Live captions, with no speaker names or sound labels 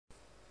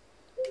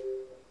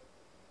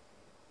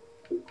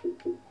I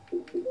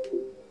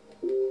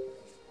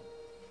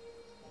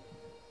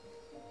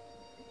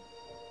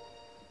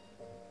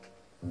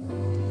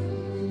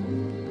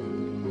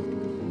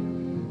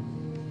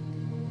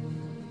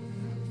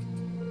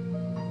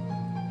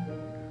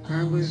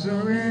was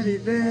already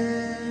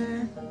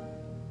there,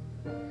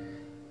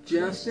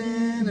 just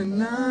in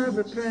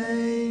another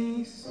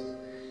place.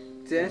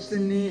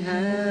 Destiny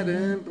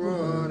hadn't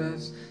brought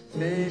us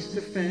face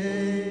to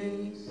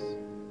face.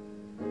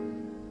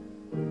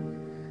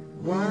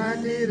 What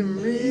I didn't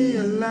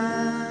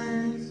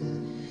realize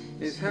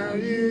is how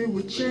you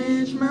would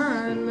change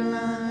my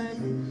life.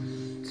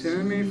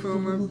 Turn me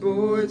from a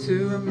boy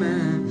to a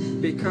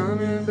man,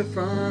 becoming the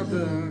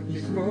father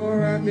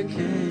before I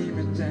became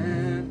a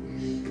dad.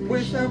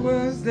 Wish I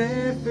was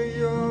there for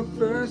your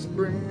first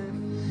breath.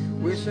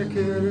 Wish I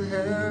could have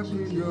helped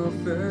with your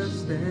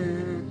first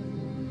step.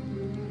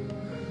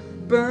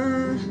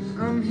 But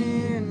I'm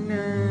here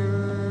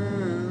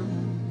now,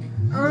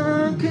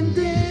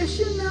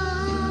 unconditional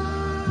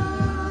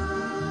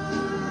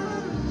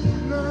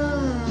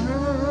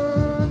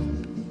love.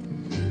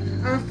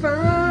 I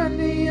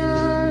finally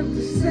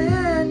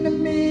understand the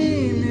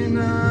meaning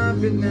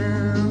of it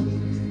now.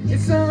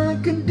 It's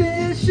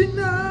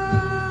unconditional.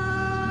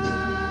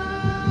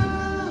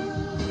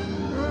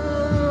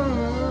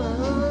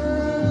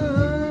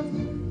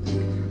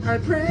 I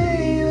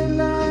pray that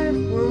life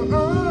will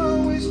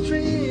always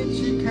treat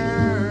you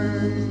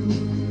kind.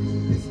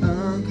 It's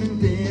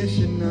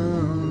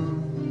unconditional.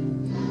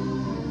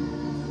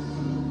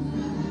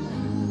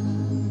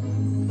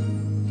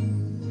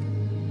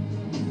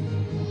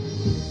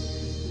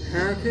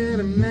 How could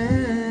a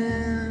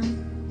man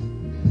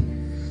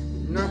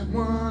not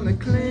want to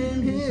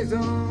claim his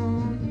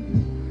own,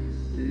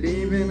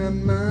 leaving a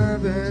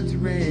mother to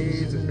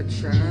raise a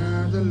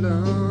child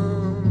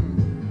alone?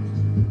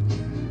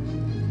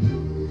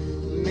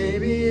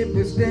 Maybe it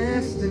was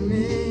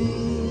destiny,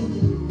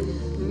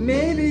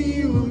 maybe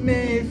you were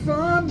made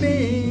for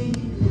me.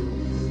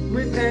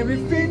 With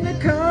everything that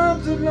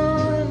comes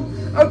along,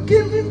 I'll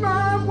give you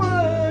my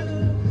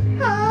word,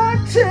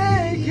 I'll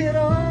take it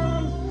on.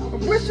 I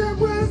wish I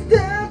was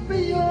there for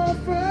your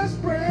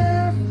first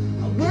breath.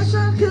 I wish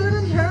I could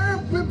have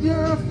helped with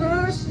your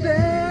first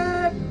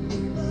step.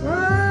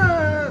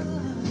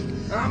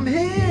 I'm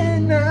here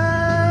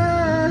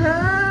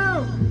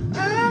now,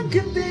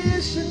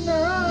 unconditional.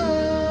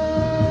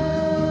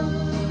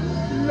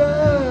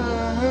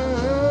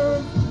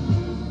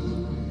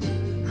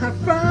 I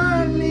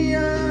finally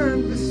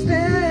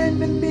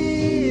understand the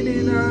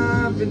meaning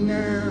of it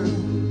now.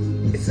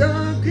 It's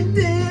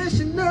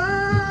unconditional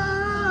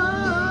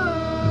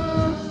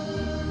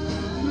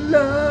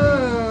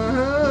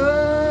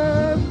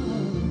love.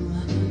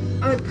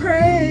 I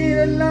pray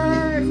that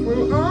life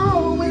will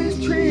always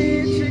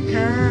treat you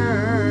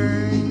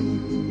kind.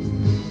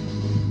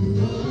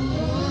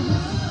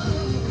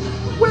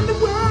 When the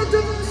world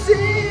doesn't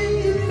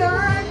see you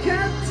like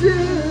I do,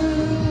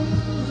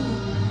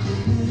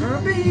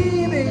 I'll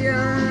be the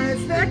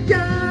eyes that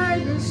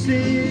guide and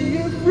see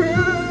you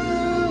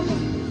through.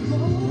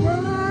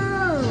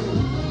 Whoa.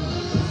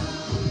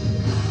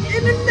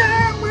 In the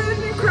night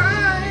when you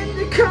cry and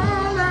you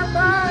call out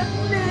my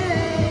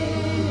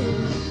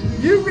name,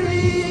 you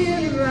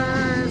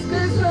realize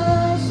there's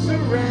love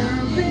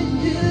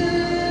surrounding you.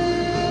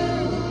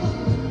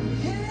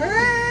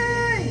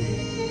 Hey,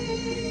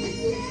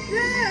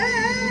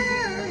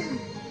 yeah,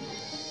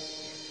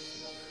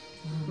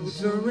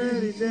 it's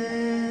already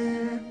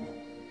there,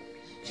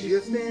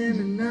 just in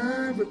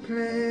another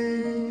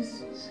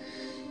place.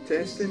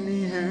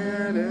 Destiny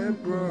had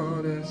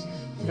brought us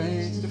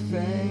face to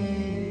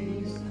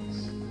face.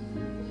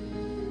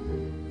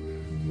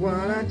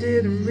 What I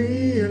didn't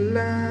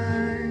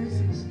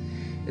realize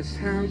is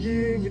how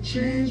you would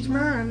change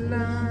my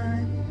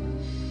life.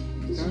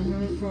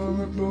 Turning from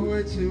a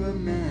boy to a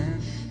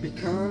man,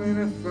 becoming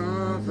a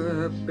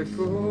father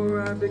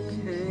before I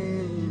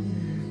became